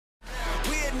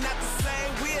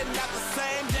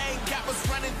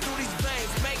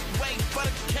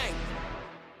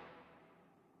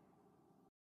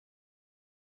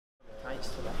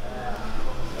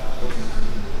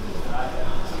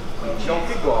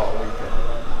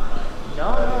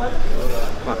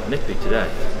quite nippy today.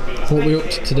 What are we up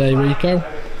to today, Rico?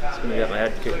 Just going to get my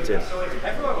head kicked in.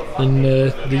 In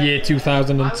the year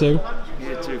 2002?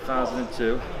 Year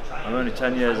 2002. I'm only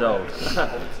 10 years old. Just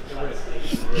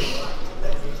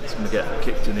going to get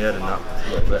kicked in the head and that a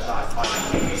little bit.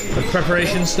 The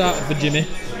preparation started for Jimmy?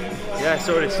 Yeah, it's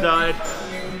already started.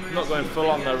 I'm not going full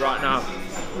on though right now.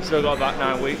 Still got about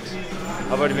 9 weeks.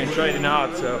 I've already been training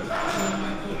hard, so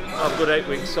I'll have a good 8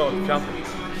 weeks sort of camp.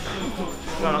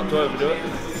 Try not to overdo it.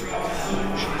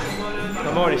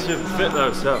 I'm already super fit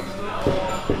though, so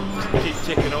just keep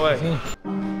ticking away.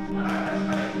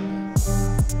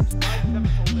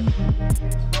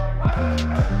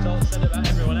 It's all said about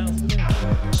everyone else, isn't it?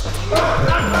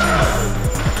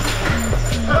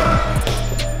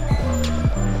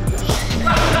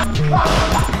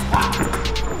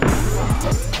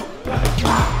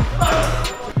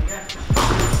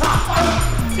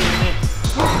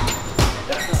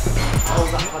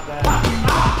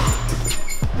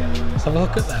 Let's have a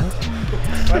look at that.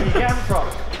 Where are you getting from?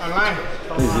 Online.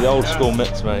 These are the old school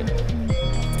mitts, mate.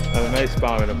 MMA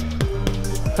sparring them.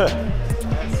 That's it.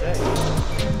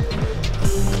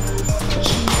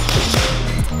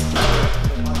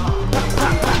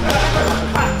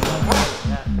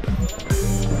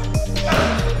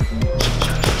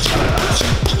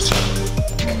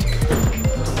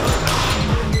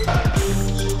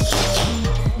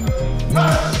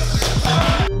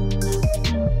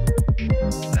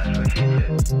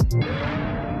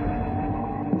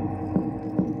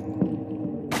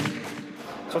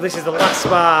 So this is the last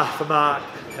spar for Marc.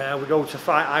 We go to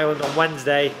Fight Island on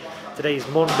Wednesday. Today's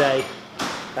Monday.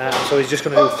 So he's just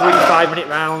going to do 3 5-minute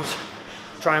rounds.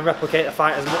 Try and replicate the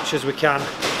fight as much as we can.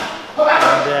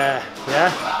 And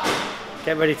yeah,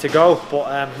 get ready to go.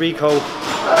 But Rico's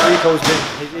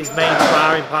been his main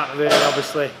sparring partner really,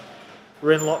 obviously.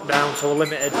 We're in lockdown, so we're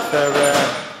limited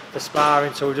for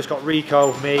sparring. So we've just got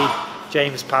Rico, me,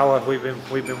 James Power. We've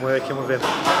been working with him.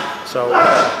 So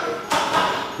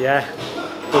yeah.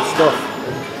 Good stuff.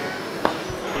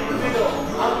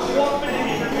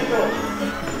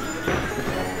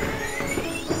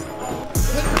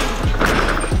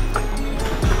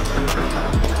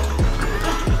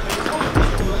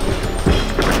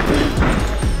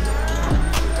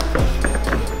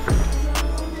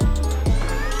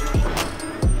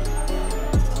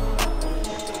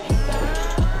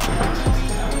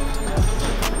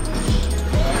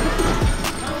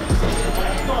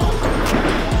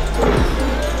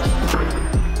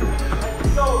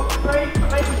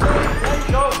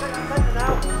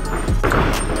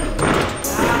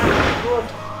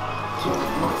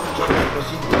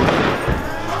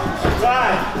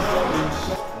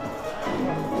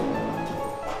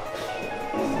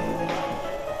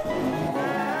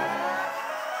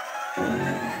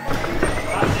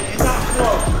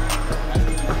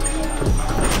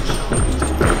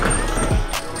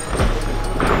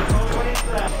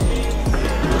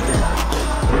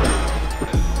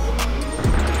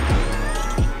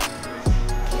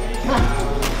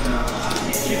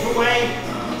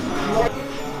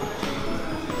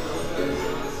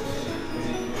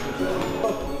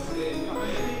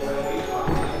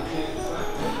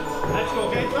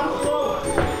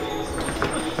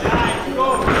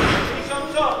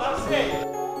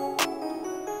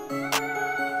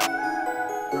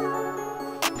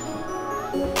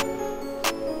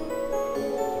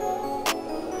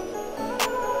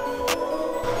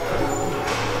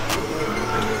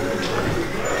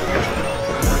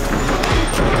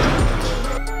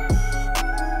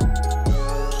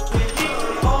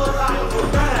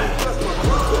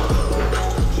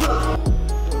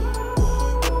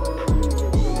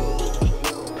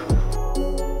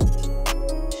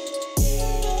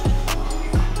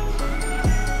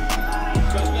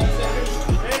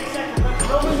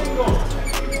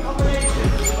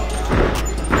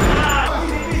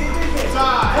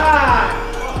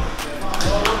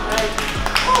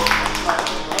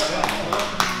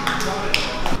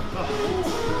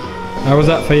 How was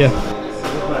that for you?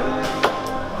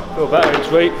 I feel better each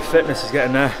week, fitness is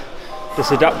getting there.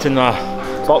 Just adapting my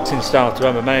boxing style to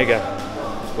MMA again.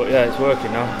 But yeah, it's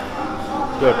working now.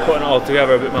 Good, putting it all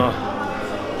together a bit more.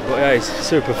 But yeah, he's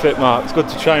super fit, Marc. It's good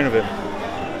to train with him.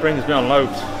 Brings me on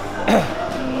loads.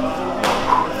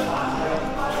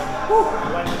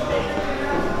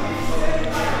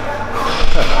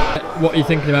 What are you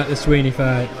thinking about the Sweeney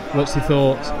fight? What's your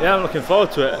thoughts? Yeah, I'm looking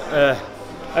forward to it.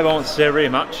 Everyone wants to see a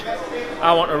rematch.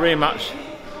 I want a rematch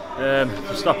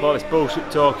to stop all this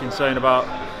bullshit talking, saying about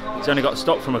he's only got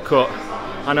stopped from a cut.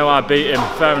 I know I beat him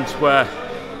fair and square.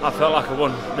 I felt like I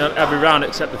won every round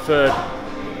except the third,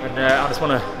 and I just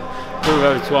want to prove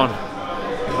everyone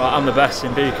well, I'm the best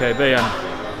in BKB, and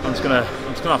I'm just gonna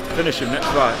have to finish him next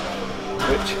fight,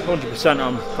 which 100%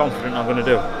 I'm confident I'm gonna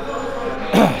do.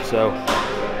 So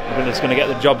I'm just gonna get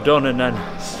the job done and then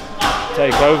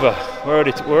take over. We're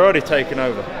already taking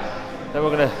over. Then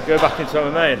we're gonna go back into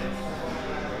MMA and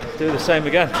do the same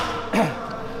again.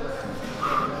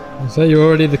 So you're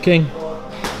already the king.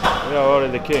 We are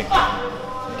already the king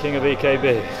of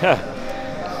BKB.